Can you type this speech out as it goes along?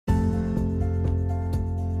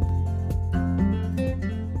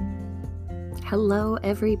Hello,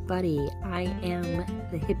 everybody. I am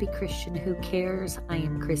the hippie Christian who cares. I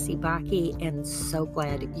am Krissy Bakke, and so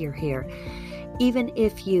glad you're here. Even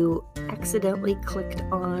if you accidentally clicked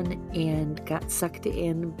on and got sucked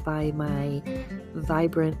in by my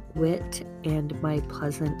vibrant wit and my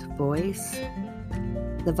pleasant voice,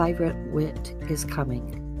 the vibrant wit is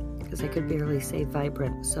coming because I could barely say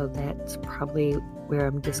vibrant, so that's probably where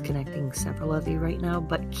I'm disconnecting several of you right now.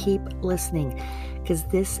 But keep listening because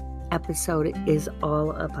this episode is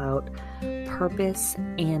all about purpose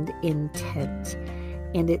and intent.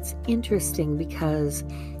 And it's interesting because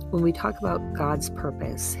when we talk about God's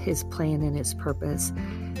purpose, His plan and His purpose,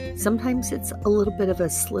 sometimes it's a little bit of a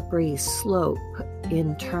slippery slope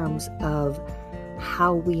in terms of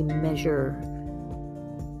how we measure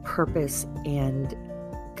purpose and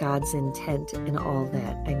God's intent and all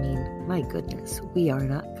that. I mean, my goodness, we are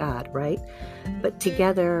not God, right? But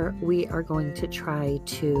together we are going to try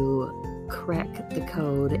to crack the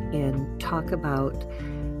code and talk about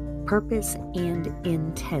purpose and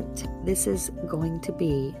intent. This is going to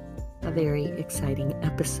be a very exciting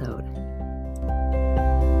episode.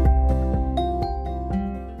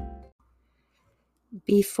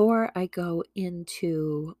 Before I go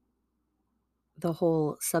into the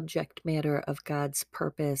whole subject matter of God's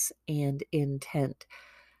purpose and intent,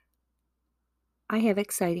 I have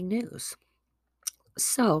exciting news.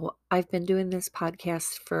 So I've been doing this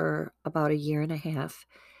podcast for about a year and a half,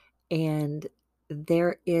 and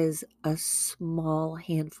there is a small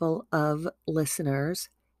handful of listeners.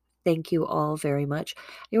 Thank you all very much.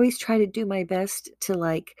 I always try to do my best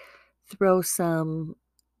to throw some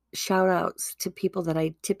shout outs to people that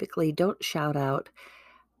I typically don't shout out.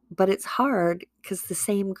 But it's hard because the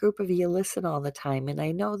same group of you listen all the time. And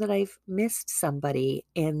I know that I've missed somebody.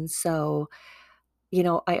 And so,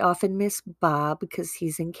 I often miss Bob because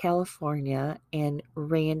he's in California, and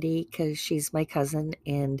Randy because she's my cousin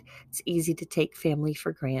and it's easy to take family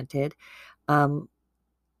for granted. My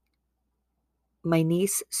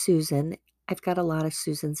niece, Susan, I've got a lot of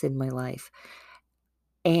Susans in my life.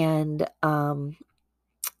 And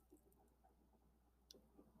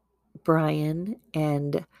Brian,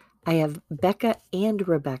 and I have Becca and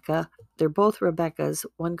Rebecca. They're both Rebeccas.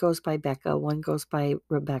 One goes by Becca, one goes by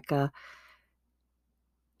Rebecca.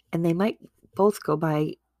 And they might both go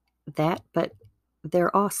by that, but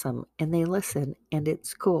they're awesome and they listen and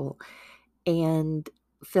it's cool. And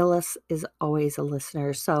Phyllis is always a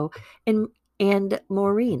listener. So, and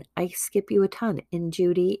Maureen, I skip you a ton. And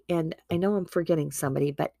Judy, and I know I'm forgetting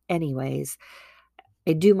somebody, but anyways,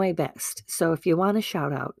 I do my best. So if you want a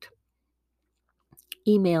shout out,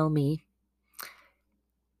 email me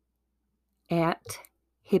at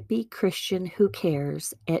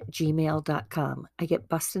hippie.christianwhocares@gmail.com. I get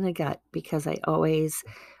busted in the gut because I always,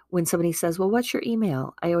 when somebody says, well, what's your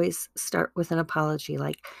email? I always start with an apology.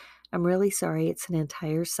 I'm really sorry. It's an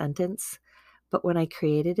entire sentence. But when I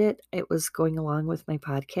created it, it was going along with my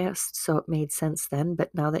podcast. So it made sense then.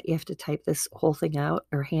 But now that you have to type this whole thing out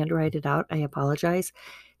or handwrite it out, I apologize.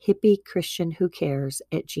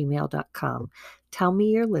 hippie.christianwhocares@gmail.com. Tell me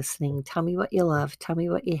you're listening. Tell me what you love. Tell me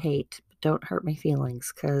what you hate. Don't hurt my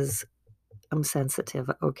feelings because I'm sensitive,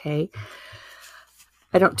 okay?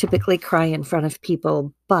 I don't typically cry in front of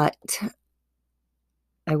people, but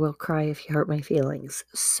I will cry if you hurt my feelings.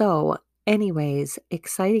 So, anyways,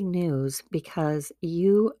 exciting news because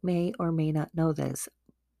you may or may not know this,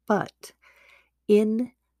 but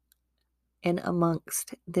in and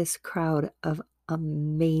amongst this crowd of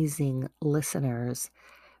amazing listeners,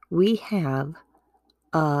 we have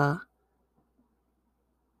a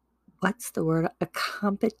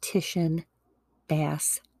competition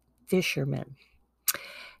bass fisherman.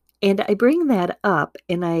 And I bring that up,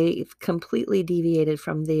 and I've completely deviated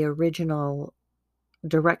from the original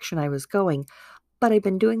direction I was going, but I've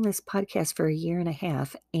been doing this podcast for a year and a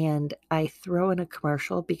half, and I throw in a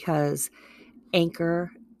commercial because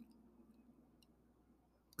Anchor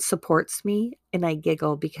supports me, and I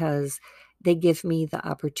giggle because they give me the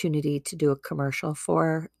opportunity to do a commercial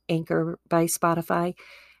for Anchor by Spotify.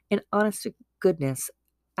 And honest to goodness,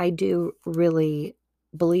 I do really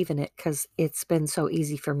believe in it because it's been so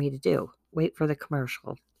easy for me to do. Wait for the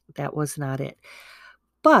commercial. That was not it.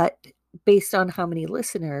 But based on how many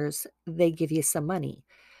listeners, they give you some money.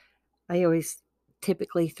 I always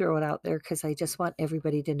typically throw it out there because I just want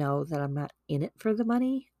everybody to know that I'm not in it for the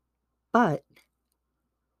money. But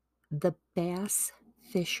the bass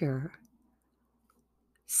fisher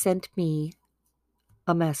sent me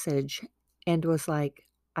a message and was like,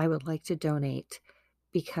 I would like to donate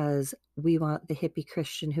because we want the hippie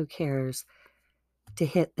Christian who cares to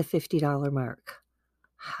hit the $50 mark.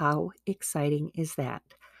 How exciting is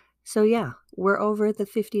that? So yeah, we're over the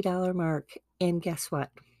 $50 mark. And guess what?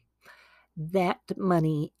 That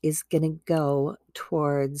money is going to go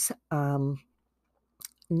towards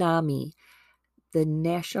NAMI, the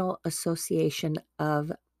National Association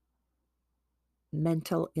of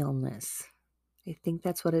Mental Illness. I think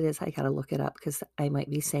that's what it is. I got to look it up because I might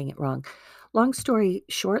be saying it wrong. Long story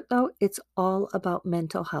short, though, it's all about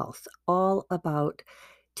mental health, all about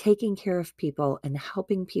taking care of people and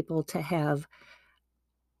helping people to have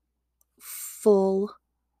full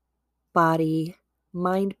body,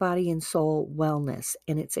 mind, body, and soul wellness.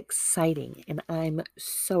 And it's exciting. And I'm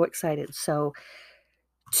so excited. So,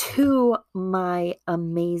 to my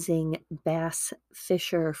amazing bass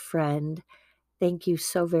fisher friend, thank you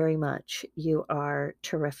so very much. You are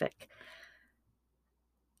terrific.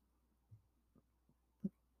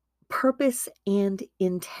 Purpose and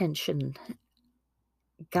intention.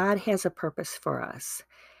 God has a purpose for us.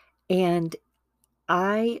 And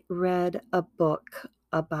I read a book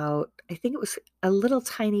about, I think it was a little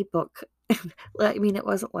tiny book. I mean, it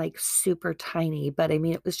wasn't like super tiny, but I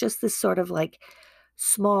mean, it was just this sort of like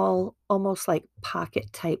small, almost like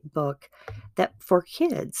pocket type book that for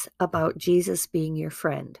kids about Jesus being your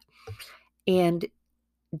friend. And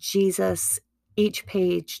Jesus, each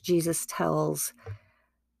page, Jesus tells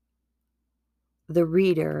the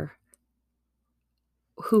reader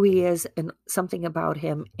who he is and something about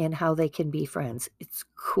him and how they can be friends. It's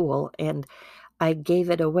cool. And I gave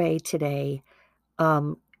it away today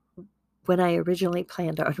um, when I originally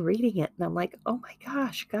planned on reading it. And I'm like, oh my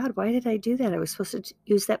gosh, God, why did I do that? I was supposed to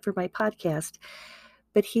use that for my podcast.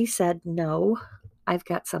 But he said, no, I've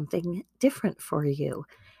got something different for you.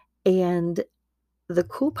 And the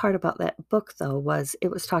cool part about that book, though, was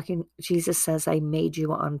it was talking, Jesus says, I made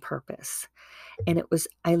you on purpose. And it was,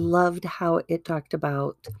 I loved how it talked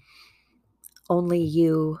about only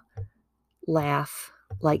you laugh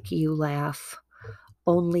like you laugh.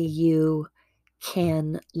 Only you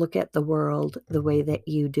can look at the world the way that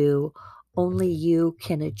you do. Only you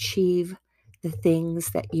can achieve the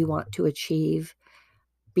things that you want to achieve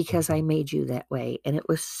because I made you that way. And it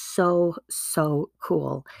was so, so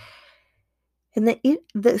cool. And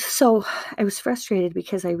so I was frustrated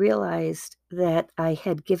because I realized that I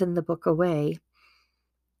had given the book away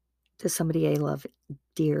to somebody I love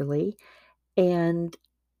dearly. And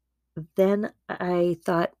then I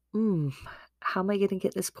thought, how am I going to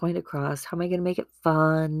get this point across? How am I going to make it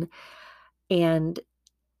fun? And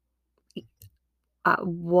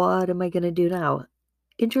what am I going to do now?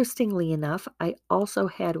 Interestingly enough, I also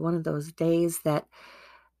had one of those days that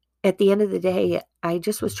at the end of the day, I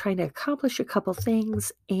just was trying to accomplish a couple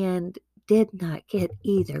things and did not get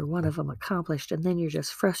either one of them accomplished. And then you're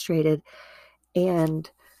just frustrated. And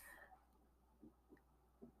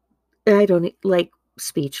I don't like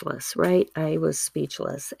speechless, right? I was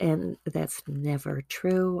speechless. And that's never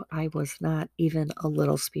true. I was not even a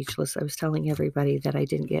little speechless. I was telling everybody that I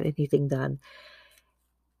didn't get anything done.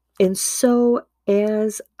 And so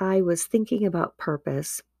as I was thinking about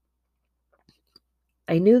purpose,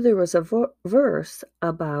 I knew there was a verse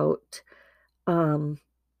about,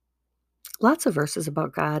 lots of verses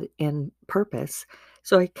about God and purpose.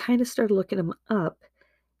 So I kind of started looking them up,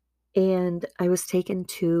 and I was taken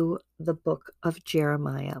to the book of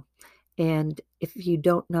Jeremiah. And if you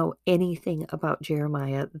don't know anything about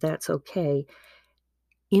Jeremiah, that's okay.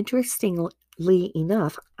 Interestingly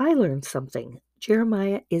enough, I learned something.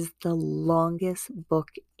 Jeremiah is the longest book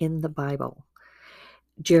in the Bible.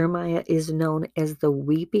 Jeremiah is known as the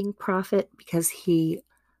weeping prophet because he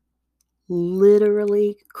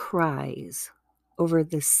literally cries over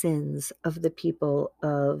the sins of the people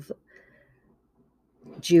of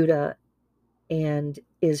Judah and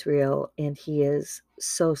Israel. And he is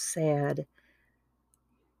so sad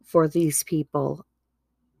for these people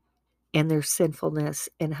and their sinfulness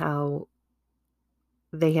and how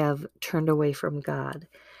they have turned away from God.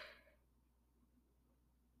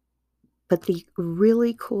 But the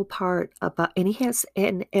really cool part about,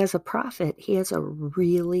 and as a prophet, he has a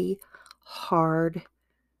really hard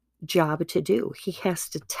job to do. He has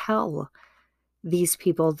to tell these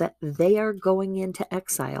people that they are going into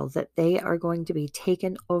exile, that they are going to be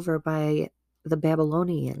taken over by the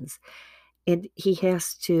Babylonians. And he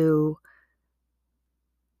has to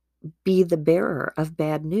be the bearer of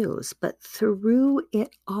bad news. But through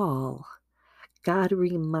it all, God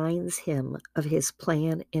reminds him of his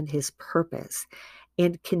plan and his purpose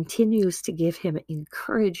and continues to give him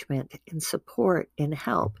encouragement and support and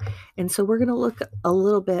help. And so we're going to look a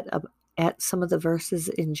little bit at some of the verses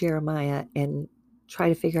in Jeremiah and try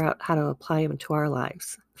to figure out how to apply them to our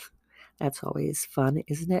lives. That's always fun,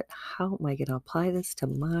 isn't it? How am I going to apply this to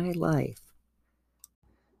my life?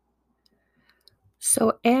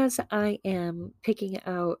 So, as I am picking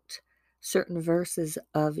out certain verses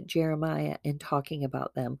of Jeremiah and talking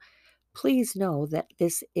about them, please know that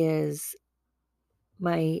this is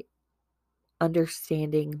my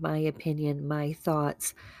understanding, my opinion, my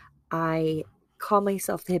thoughts. I call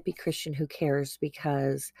myself the hippie Christian who cares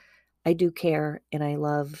because I do care and I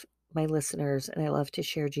love my listeners and I love to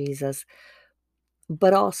share Jesus.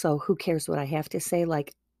 But also, who cares what I have to say?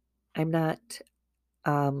 Like, I'm not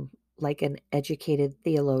like an educated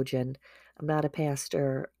theologian. I'm not a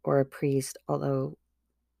pastor or a priest, although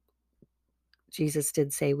Jesus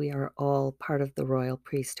did say we are all part of the royal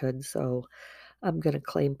priesthood. So I'm going to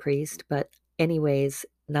claim priest. But, anyways,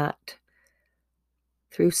 not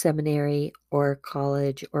through seminary or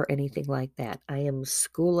college or anything like that. I am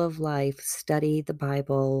school of life, study the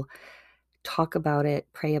Bible, talk about it,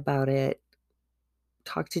 pray about it,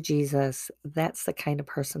 talk to Jesus. That's the kind of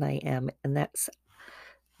person I am. And that's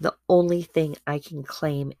the only thing I can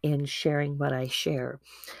claim in sharing what I share.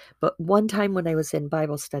 But one time when I was in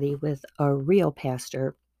Bible study with a real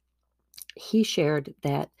pastor, he shared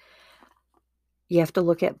that you have to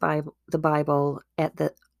look at the Bible at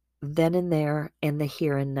the then and there and the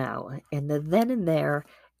here and now. And the then and there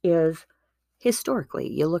is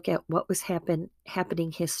historically. You look at what was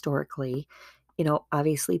happening historically.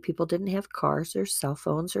 Obviously people didn't have cars or cell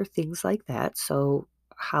phones or things like that. So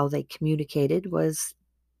how they communicated was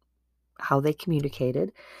how they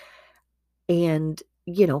communicated. And,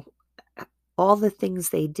 all the things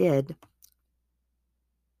they did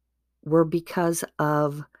were because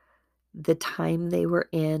of the time they were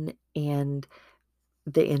in and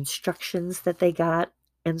the instructions that they got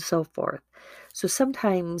and so forth. So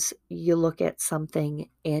sometimes you look at something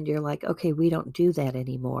and you're like, okay, we don't do that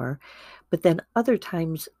anymore. But then other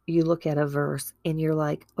times you look at a verse and you're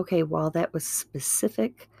like, okay, while that was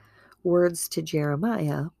specific words to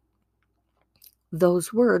Jeremiah,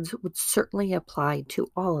 those words would certainly apply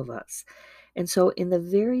to all of us. And so in the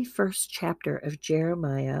very first chapter of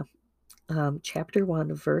Jeremiah, chapter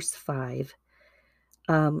 1, verse 5,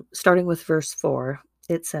 starting with verse 4,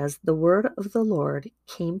 it says, "The word of the Lord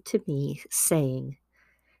came to me, saying,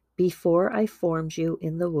 Before I formed you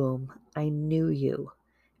in the womb, I knew you.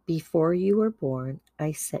 Before you were born,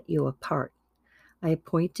 I set you apart. I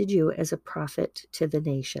appointed you as a prophet to the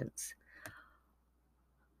nations."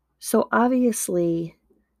 So obviously,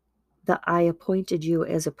 the "I appointed you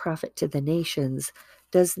as a prophet to the nations"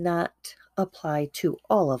 does not apply to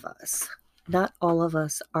all of us. Not all of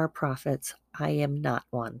us are prophets. I am not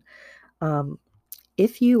one. Um,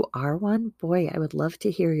 If you are one, boy, I would love to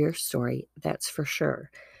hear your story, that's for sure.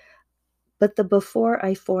 But the "before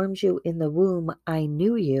I formed you in the womb, I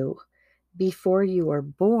knew you. Before you were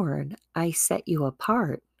born, I set you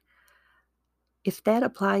apart." If that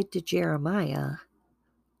applied to Jeremiah,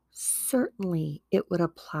 certainly it would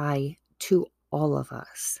apply to all of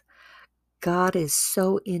us. God is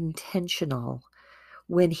so intentional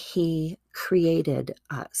when He created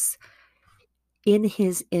us in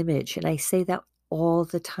His image. And I say that all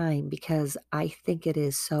the time because I think it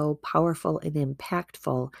is so powerful and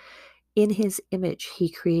impactful. In His image, He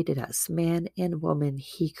created us, man and woman,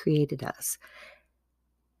 He created us.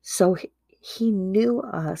 So He knew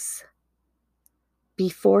us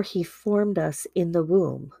before He formed us in the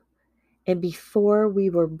womb. And before we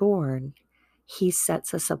were born, He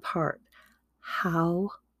sets us apart. How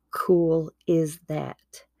cool is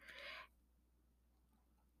that?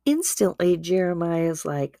 Instantly, Jeremiah's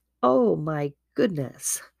like, oh my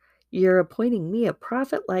goodness, you're appointing me a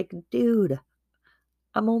prophet? Like, dude,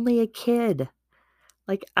 I'm only a kid.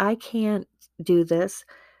 Like, I can't do this,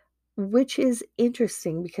 which is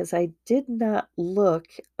interesting because I did not look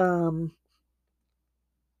to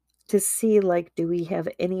see, like, do we have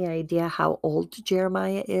any idea how old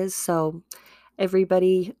Jeremiah is? So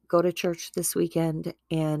everybody go to church this weekend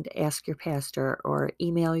and ask your pastor or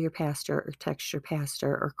email your pastor or text your pastor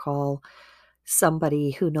or call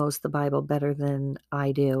somebody who knows the Bible better than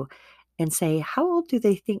I do and say, how old do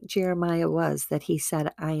they think Jeremiah was that he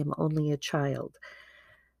said, I am only a child?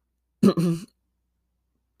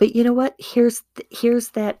 But you know what? Here's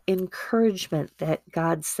that encouragement that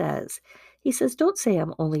God says. He says, don't say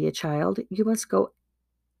I'm only a child. You must go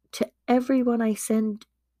to everyone I send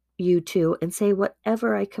you to and say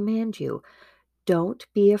whatever I command you. Don't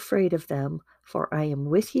be afraid of them, for I am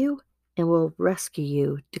with you and will rescue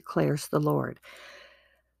you, declares the Lord.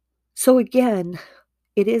 So again,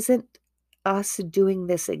 it isn't us doing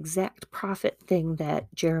this exact prophet thing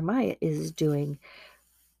that Jeremiah is doing,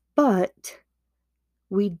 but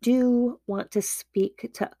we do want to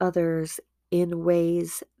speak to others in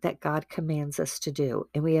ways that God commands us to do.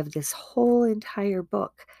 And we have this whole entire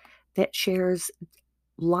book that shares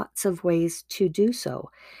lots of ways to do so.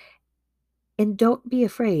 And don't be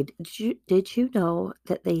afraid. Did you know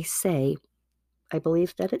that they say, I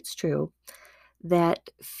believe that it's true, that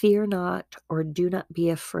fear not or do not be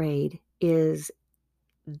afraid is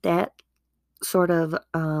that sort of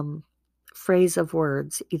phrase of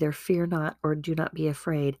words, either fear not or do not be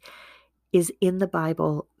afraid, is in the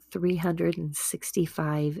Bible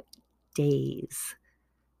 365 days,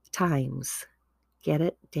 times. Get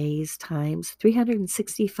it? Days, times.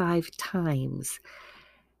 365 times.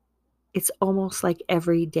 It's almost like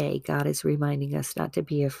every day God is reminding us not to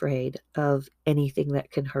be afraid of anything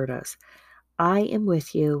that can hurt us. I am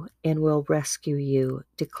with you and will rescue you,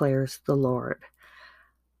 declares the Lord.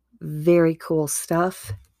 Very cool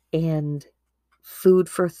stuff and food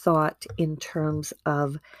for thought in terms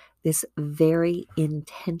of this very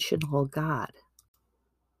intentional God.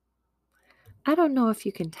 I don't know if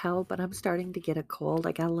you can tell, but I'm starting to get a cold.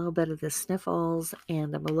 I got a little bit of the sniffles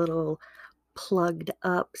and I'm a little plugged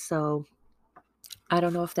up. So I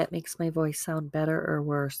don't know if that makes my voice sound better or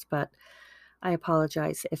worse, but I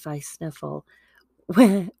apologize if I sniffle.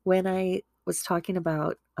 When I was talking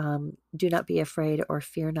about do not be afraid or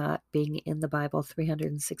fear not being in the Bible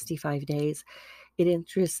 365 days, it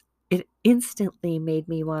instantly made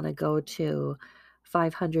me want to go to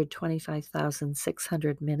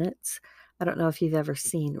 525,600 minutes. I don't know if you've ever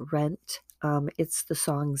seen Rent. It's the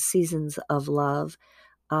song Seasons of Love.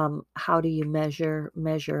 How do you measure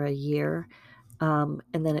a year? And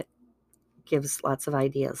then it gives lots of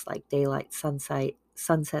ideas like daylight, sunset,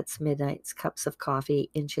 sunsets, midnights, cups of coffee,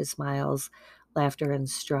 inches, miles, laughter, and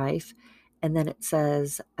strife. And then it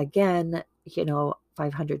says again,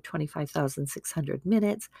 525,600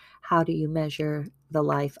 minutes. How do you measure the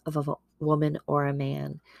life of a woman or a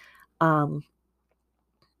man?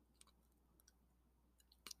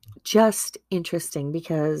 Just interesting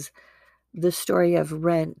because the story of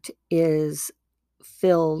Rent is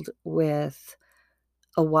filled with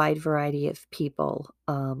a wide variety of people,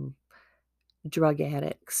 drug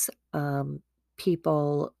addicts,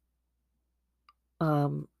 people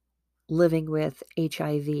living with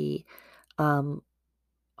HIV,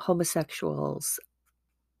 homosexuals,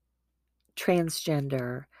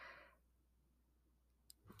 transgender,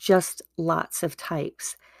 just lots of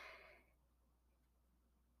types.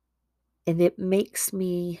 And it makes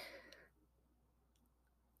me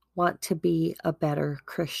want to be a better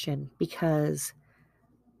Christian because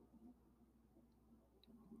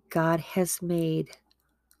God has made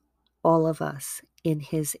all of us in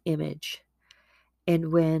His image.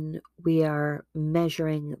 And when we are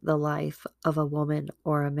measuring the life of a woman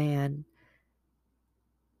or a man,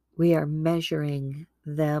 we are measuring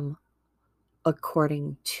them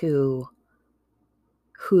according to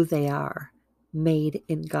who they are, made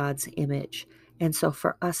in God's image. And so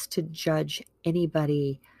for us to judge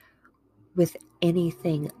anybody with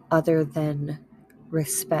anything other than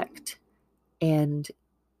respect and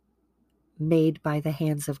made by the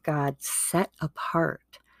hands of God, set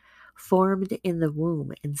apart, formed in the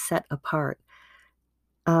womb and set apart,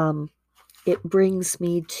 it brings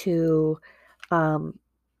me to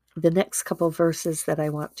the next couple verses that I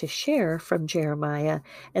want to share from Jeremiah.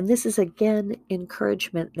 And this is again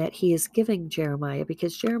encouragement that he is giving Jeremiah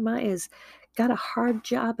because Jeremiah's got a hard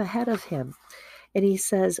job ahead of him. And he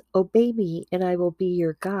says, "Obey me, and I will be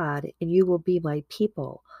your God, and you will be my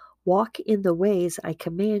people. Walk in the ways I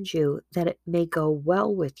command you, that it may go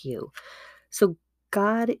well with you." So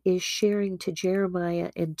God is sharing to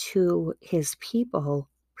Jeremiah and to his people,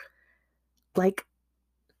 like,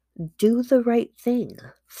 do the right thing,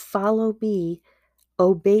 follow me,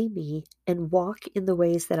 obey me, and walk in the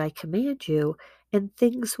ways that I command you, and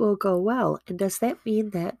things will go well. And does that mean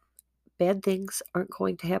that bad things aren't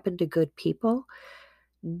going to happen to good people?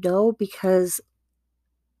 No, because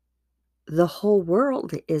the whole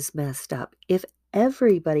world is messed up. If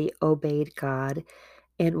everybody obeyed God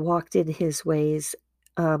and walked in his ways,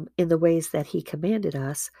 in the ways that he commanded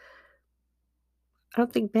us, I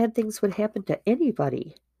don't think bad things would happen to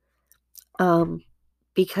anybody.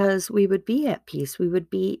 Because we would be at peace. We would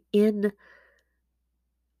be in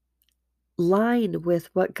line with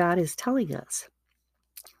what God is telling us.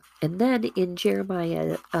 And then in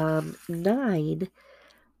Jeremiah 9,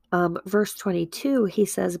 verse 22, he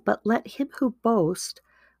says, "But let him who boast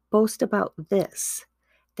about this,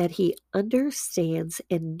 that he understands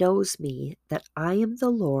and knows me, that I am the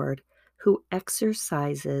Lord who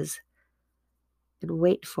exercises," and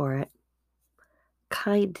wait for it,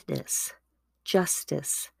 "kindness,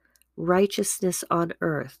 justice, righteousness on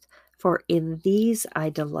earth, for in these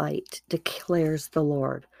I delight, declares the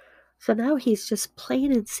Lord." So now he's just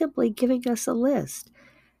plain and simply giving us a list.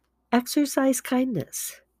 exercise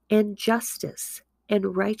kindness and justice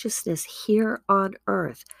and righteousness here on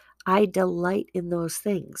earth. I delight in those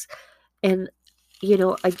things. And,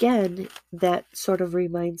 again, that sort of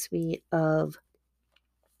reminds me of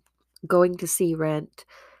going to see Rent.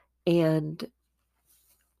 And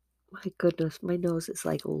my goodness, my nose is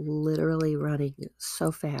like literally running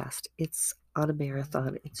so fast. It's on a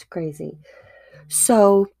marathon. It's crazy.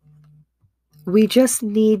 So we just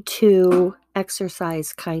need to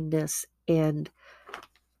exercise kindness and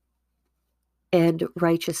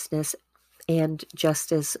righteousness and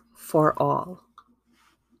justice for all.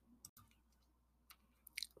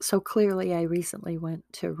 So clearly, I recently went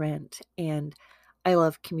to Rent, and I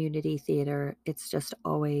love community theater. It's just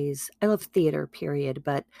always, I love theater, period,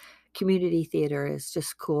 but community theater is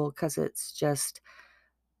just cool because it's just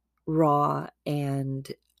raw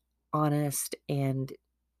and honest and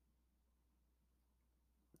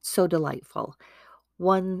so delightful.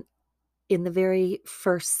 One, in the very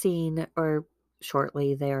first scene, or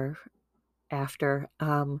shortly thereafter,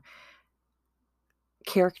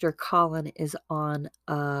 character Colin is on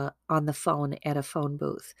the phone at a phone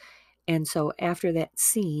booth. And so after that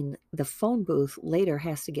scene, the phone booth later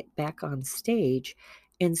has to get back on stage.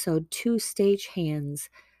 And so two stagehands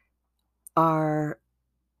are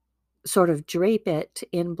sort of drape it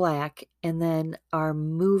in black and then are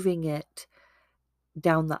moving it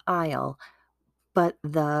down the aisle. But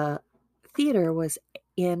the theater was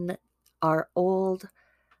in our old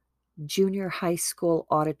junior high school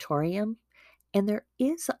auditorium, and there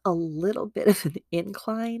is a little bit of an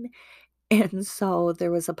incline. And so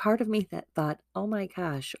there was a part of me that thought, oh my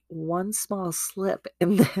gosh, one small slip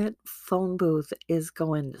and that phone booth is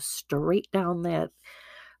going straight down that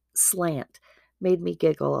slant. Made me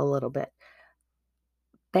giggle a little bit.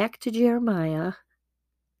 Back to Jeremiah,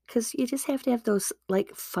 because you just have to have those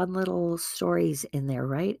like fun little stories in there,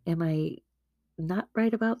 right? Am I not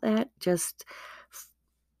right about that? Just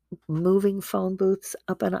moving phone booths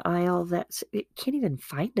up an aisle. You can't even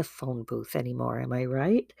find a phone booth anymore. Am I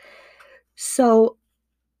right? So,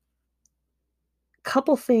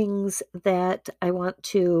 couple things that I want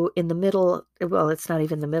to, in the middle, well, it's not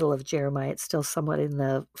even the middle of Jeremiah, it's still somewhat in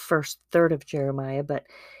the first third of Jeremiah, but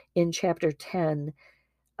in chapter 10,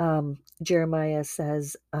 Jeremiah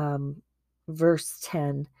says, verse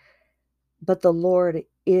 10, but the Lord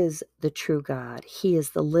is the true God. He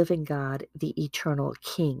is the living God, the eternal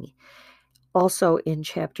King. Also in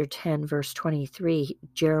chapter 10, verse 23,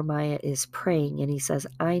 Jeremiah is praying and he says,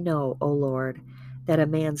 I know, O Lord, that a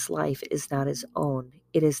man's life is not his own.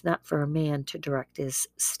 It is not for a man to direct his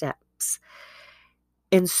steps.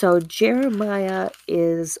 And so Jeremiah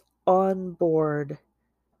is on board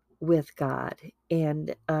with God.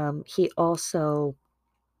 And he also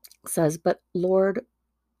says, but Lord,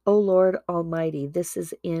 O Lord Almighty, this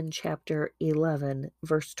is in chapter 11,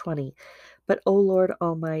 verse 20. But O Lord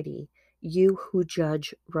Almighty, you who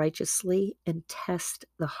judge righteously and test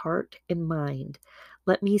the heart and mind,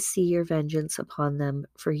 let me see your vengeance upon them.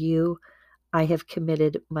 For you I have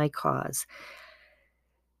committed my cause.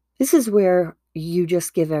 This is where you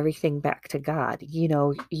just give everything back to God.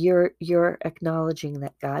 You're acknowledging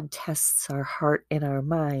that God tests our heart and our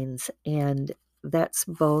minds, and that's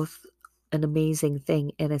both an amazing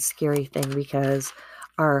thing and a scary thing because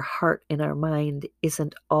our heart and our mind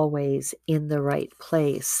isn't always in the right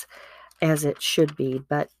place as it should be,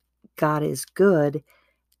 but God is good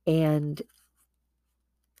and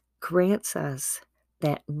grants us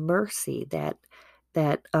that mercy that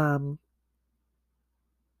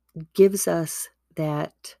gives us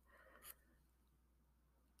that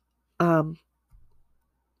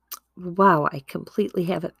wow, I completely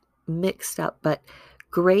have it mixed up, but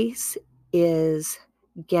grace is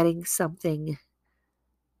getting something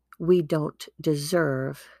we don't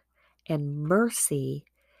deserve, and mercy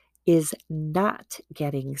is not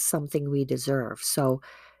getting something we deserve. So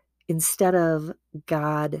instead of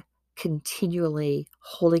God continually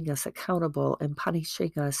holding us accountable and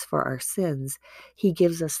punishing us for our sins, he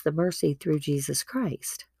gives us the mercy through Jesus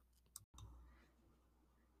Christ.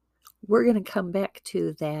 We're going to come back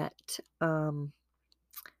to that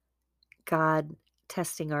God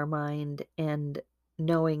testing our mind and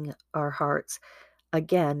knowing our hearts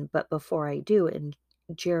again. But before I do, in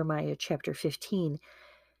Jeremiah chapter 15,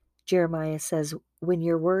 Jeremiah says, when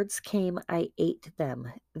your words came, I ate them.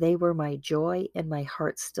 They were my joy and my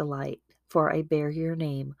heart's delight, for I bear your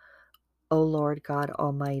name, O Lord God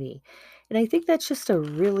Almighty. And I think that's just a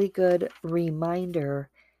really good reminder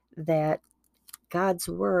that God's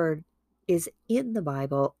word is in the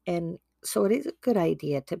Bible. And so it is a good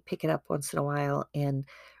idea to pick it up once in a while and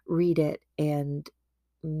read it and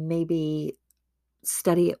maybe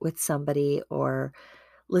study it with somebody or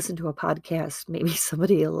listen to a podcast, maybe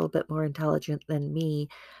somebody a little bit more intelligent than me,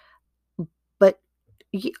 but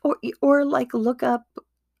or like look up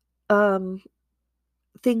um,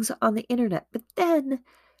 things on the internet, but then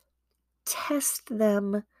test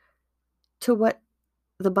them to what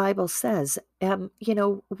the Bible says.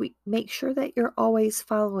 We make sure that you're always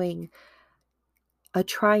following a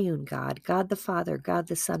triune God, God the Father, God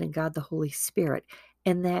the Son, and God the Holy Spirit,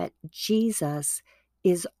 and that Jesus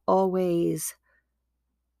is always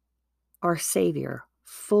our Savior,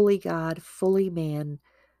 fully God, fully man,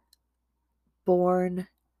 born,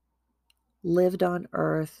 lived on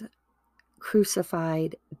earth,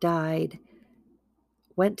 crucified, died,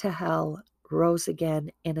 went to hell, rose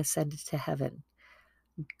again, and ascended to heaven.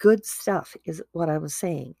 Good stuff is what I'm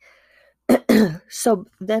saying. So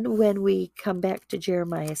then when we come back to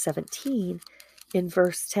Jeremiah 17 in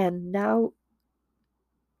verse 10, now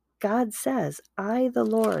God says, I, the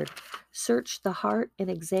Lord, search the heart and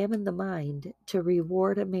examine the mind to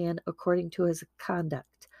reward a man according to his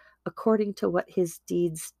conduct, according to what his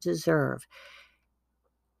deeds deserve.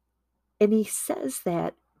 And he says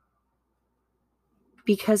that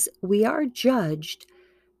because we are judged,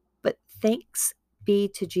 but thanks be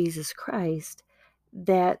to Jesus Christ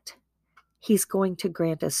that he's going to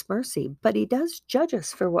grant us mercy. But he does judge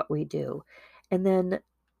us for what we do. And then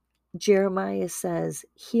Jeremiah says,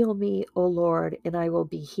 heal me, O Lord, and I will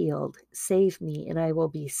be healed. Save me, and I will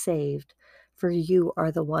be saved, for you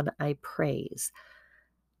are the one I praise.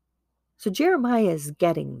 So Jeremiah is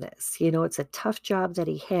getting this. It's a tough job that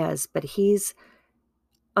he has, but he's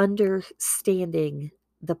understanding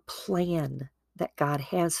the plan that God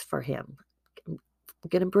has for him. I'm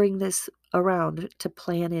going to bring this around to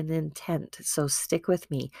plan and intent, so stick with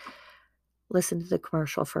me. Listen to the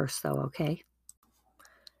commercial first, though, okay?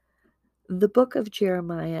 The book of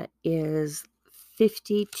Jeremiah is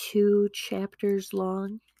 52 chapters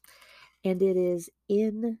long, and it is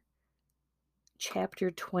in chapter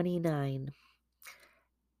 29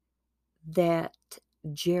 that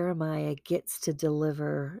Jeremiah gets to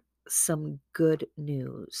deliver some good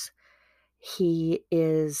news. He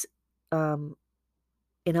is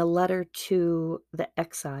in a letter to the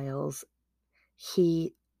exiles,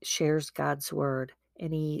 he shares God's word,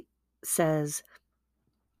 and he says,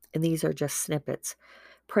 and these are just snippets,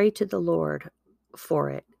 pray to the Lord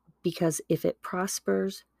for it, because if it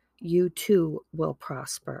prospers, you too will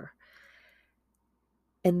prosper.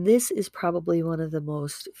 And this is probably one of the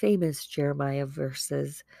most famous Jeremiah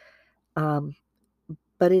verses,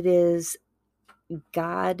 but it is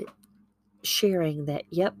God sharing that,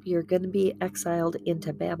 yep, you're going to be exiled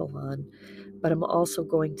into Babylon, but I'm also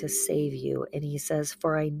going to save you. And he says,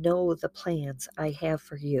 for I know the plans I have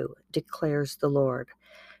for you, declares the Lord.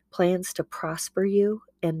 Plans to prosper you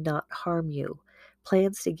and not harm you,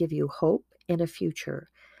 plans to give you hope and a future.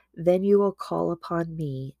 Then you will call upon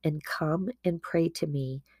me and come and pray to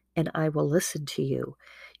me, and I will listen to you.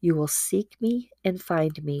 You will seek me and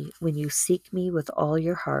find me when you seek me with all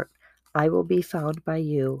your heart. I will be found by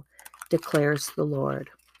you, declares the Lord,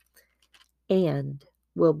 and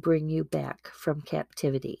will bring you back from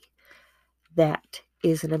captivity. That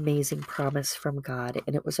is an amazing promise from God,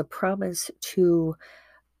 and it was a promise to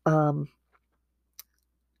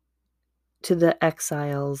the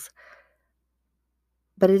exiles,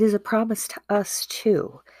 but it is a promise to us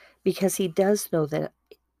too, because he does know that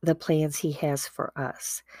the plans he has for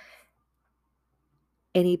us,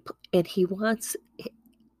 and he wants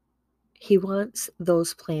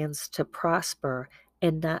those plans to prosper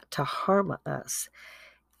and not to harm us.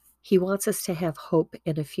 He wants us to have hope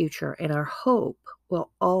in a future, and our hope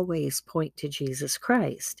will always point to Jesus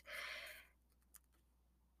Christ.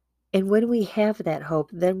 And when we have that hope,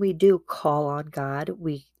 then we do call on God.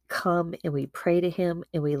 We come and we pray to him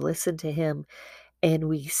and we listen to him and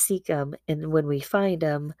we seek him. And when we find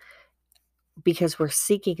him, because we're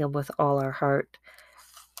seeking him with all our heart,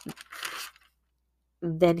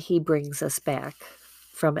 then he brings us back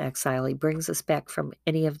from exile. He brings us back from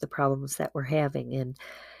any of the problems that we're having. And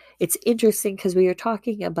it's interesting because we are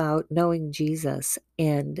talking about knowing Jesus,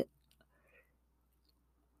 and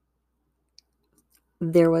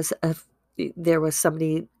there was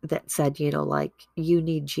somebody that said, like, you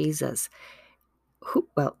need Jesus.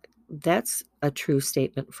 Well, that's a true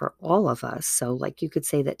statement for all of us. So like you could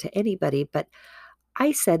say that to anybody, but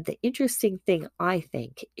I said the interesting thing I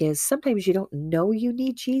think is sometimes you don't know you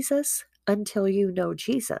need Jesus until you know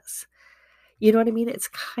Jesus. You know what I mean? It's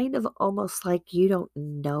kind of almost like you don't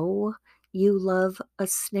know you love a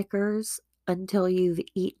Snickers until you've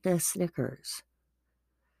eaten a Snickers.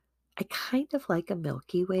 I kind of like a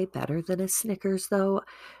Milky Way better than a Snickers, though.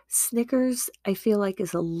 Snickers, I feel like,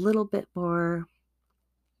 is a little bit more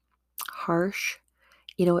harsh.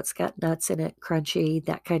 It's got nuts in it, crunchy,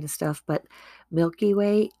 that kind of stuff. But Milky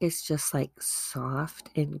Way is just like soft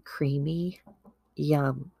and creamy.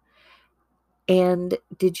 Yum. And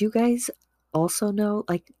did you guys also know,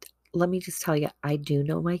 like, let me just tell you, I do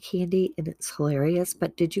know my candy and it's hilarious.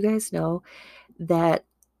 But did you guys know that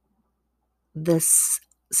this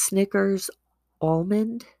Snickers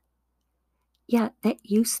almond, yeah, that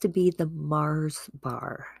used to be the Mars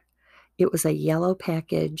bar. It was a yellow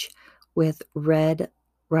package with red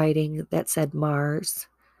writing that said Mars.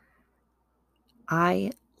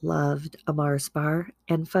 I loved a Mars bar,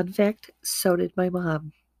 and fun fact, so did my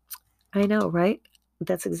mom. I know, right?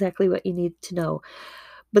 That's exactly what you need to know.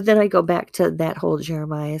 But then I go back to that whole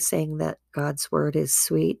Jeremiah saying that God's word is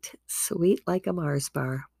sweet, sweet like a Mars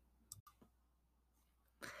bar.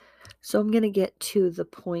 So I'm going to get to the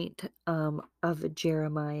point of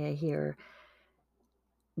Jeremiah here,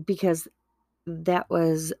 because that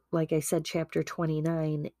was, like I said, chapter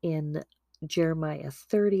 29 in Jeremiah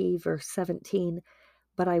 30, verse 17.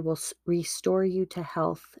 But I will restore you to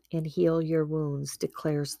health and heal your wounds,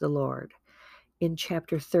 declares the Lord. In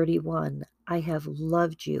chapter 31, I have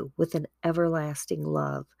loved you with an everlasting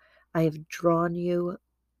love. I have drawn you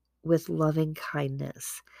with loving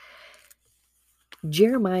kindness.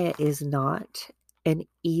 Jeremiah is not an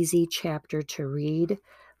easy chapter to read.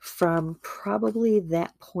 From probably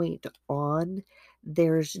that point on,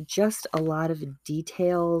 there's just a lot of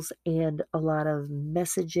details and a lot of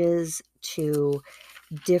messages to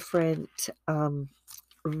different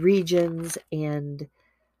regions, and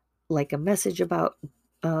like a message about,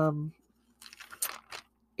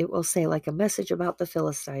 it will say like a message about the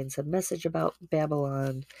Philistines, a message about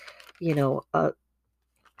Babylon, a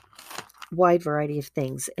wide variety of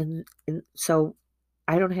things. And so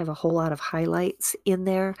I don't have a whole lot of highlights in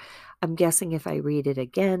there. I'm guessing if I read it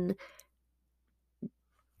again,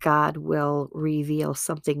 God will reveal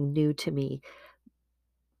something new to me.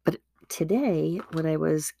 But today, when I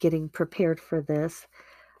was getting prepared for this,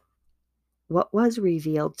 what was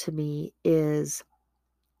revealed to me is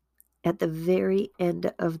at the very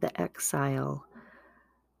end of the exile,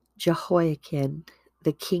 Jehoiakim,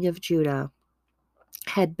 the king of Judah,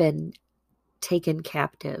 had been taken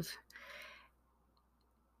captive.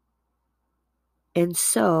 And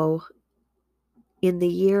so, in the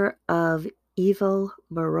year of evil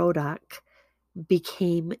Merodach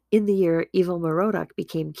became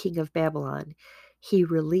king of Babylon, he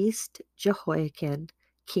released Jehoiakim,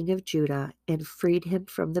 king of Judah, and freed him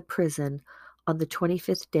from the prison on the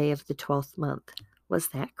 25th day of the 12th month. Was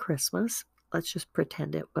that Christmas? Let's just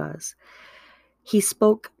pretend it was. He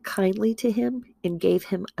spoke kindly to him and gave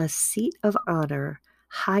him a seat of honor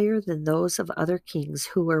higher than those of other kings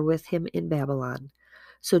who were with him in Babylon.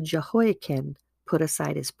 So Jehoiakim put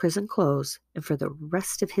aside his prison clothes and for the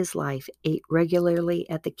rest of his life ate regularly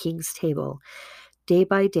at the king's table. Day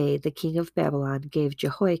by day, the king of Babylon gave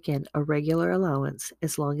Jehoiakim a regular allowance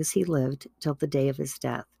as long as he lived till the day of his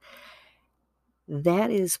death.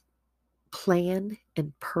 That is plan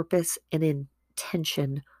and purpose and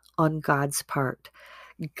intention on God's part.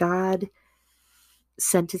 God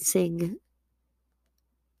sentencing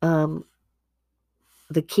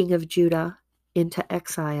the king of Judah into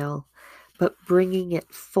exile, but bringing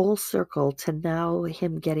it full circle to now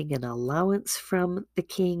him getting an allowance from the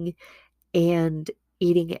king and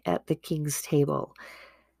eating at the king's table.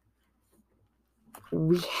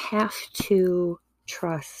 We have to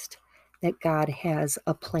trust that God has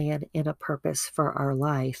a plan and a purpose for our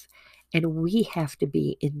life, and we have to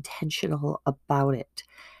be intentional about it.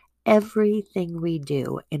 Everything we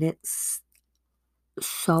do, and it's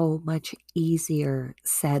so much easier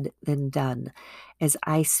said than done. As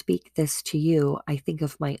I speak this to you, I think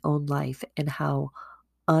of my own life and how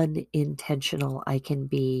unintentional I can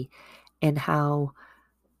be, and how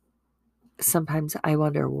sometimes I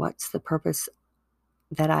wonder, what's the purpose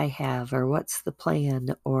that I have, or what's the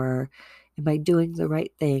plan, or am I doing the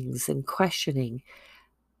right things, and questioning.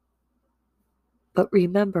 But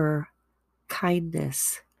remember,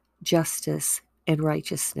 kindness, justice, and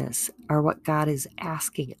righteousness are what God is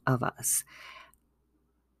asking of us.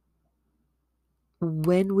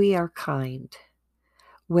 When we are kind,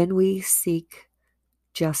 when we seek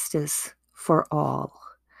justice for all,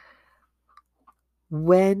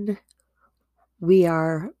 when we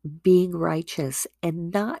are being righteous,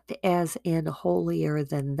 and not as in holier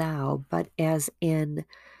than thou, but as in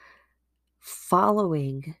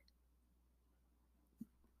following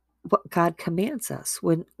what God commands us,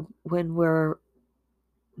 when we're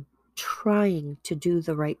trying to do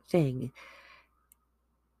the right thing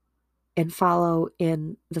and follow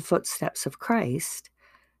in the footsteps of Christ,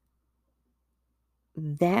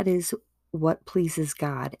 that is what pleases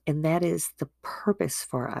God, and that is the purpose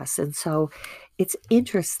for us. And so it's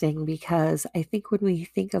interesting because I think when we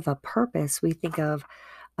think of a purpose, we think of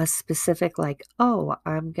a specific, like, oh,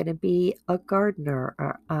 I'm going to be a gardener,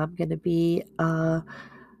 or I'm going to be a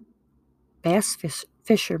bass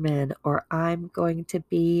fisherman, or I'm going to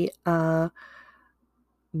be a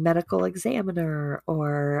medical examiner,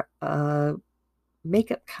 or a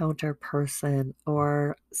makeup counter person,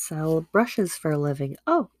 or sell brushes for a living.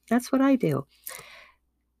 Oh, that's what I do.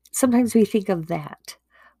 Sometimes we think of that,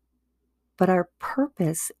 but our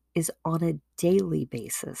purpose is on a daily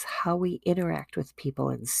basis, how we interact with people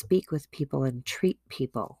and speak with people and treat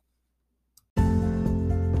people.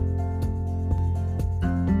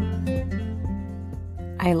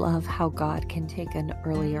 I love how God can take an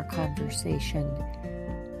earlier conversation,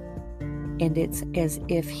 and it's as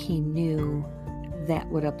if He knew that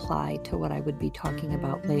would apply to what I would be talking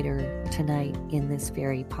about later tonight in this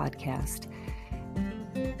very podcast.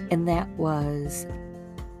 And that was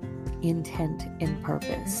intent and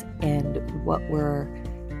purpose, and what we're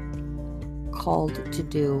called to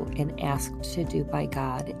do and asked to do by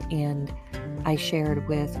God. And I shared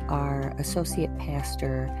with our associate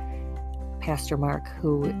pastor, Pastor Mark,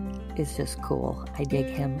 who is just cool. I dig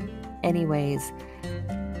him. Anyways,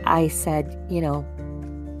 I said,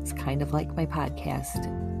 it's kind of like my podcast.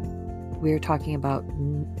 We were talking about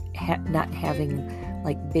not having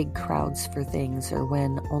like big crowds for things, or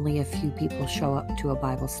when only a few people show up to a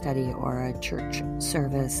Bible study or a church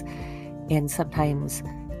service. And sometimes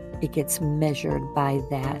it gets measured by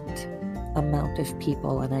that amount of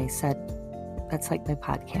people. And I said, that's like my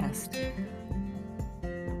podcast.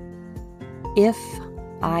 If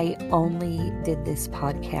I only did this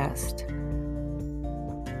podcast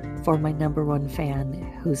for my number one fan,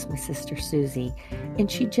 who's my sister Susie,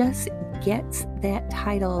 and she just gets that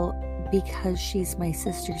title because she's my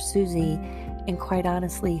sister Susie, and quite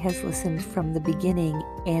honestly has listened from the beginning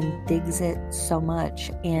and digs it so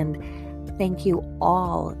much. And thank you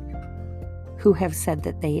all who have said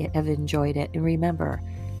that they have enjoyed it. And remember,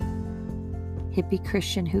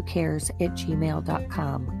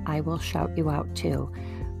 hippieChristianWhoCares@gmail.com. I will shout you out too.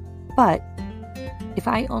 But if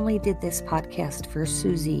I only did this podcast for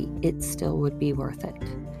Susie, it still would be worth it.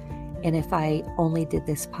 And if I only did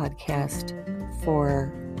this podcast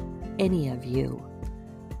for any of you,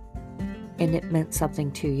 and it meant something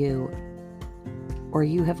to you, or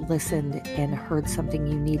you have listened and heard something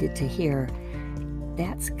you needed to hear,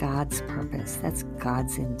 that's God's purpose. That's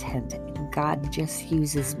God's intent. And God just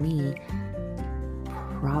uses me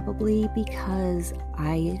probably because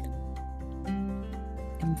I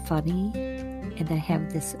am funny and I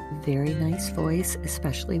have this very nice voice,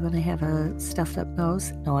 especially when I have a stuffed up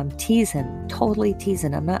nose. No, I'm teasing, totally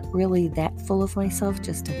teasing. I'm not really that full of myself,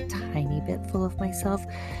 just a tiny bit full of myself.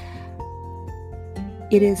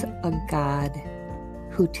 It is a God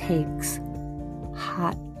who takes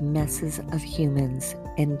hot messes of humans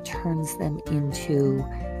and turns them into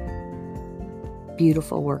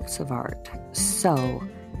beautiful works of art. So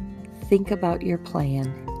think about your plan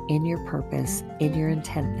and your purpose and your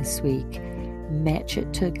intent this week. Match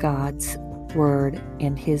it to God's word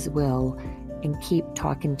and His will, and keep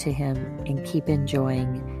talking to Him and keep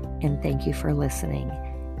enjoying. And thank you for listening.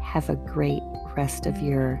 Have a great rest of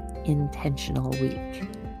your intentional week.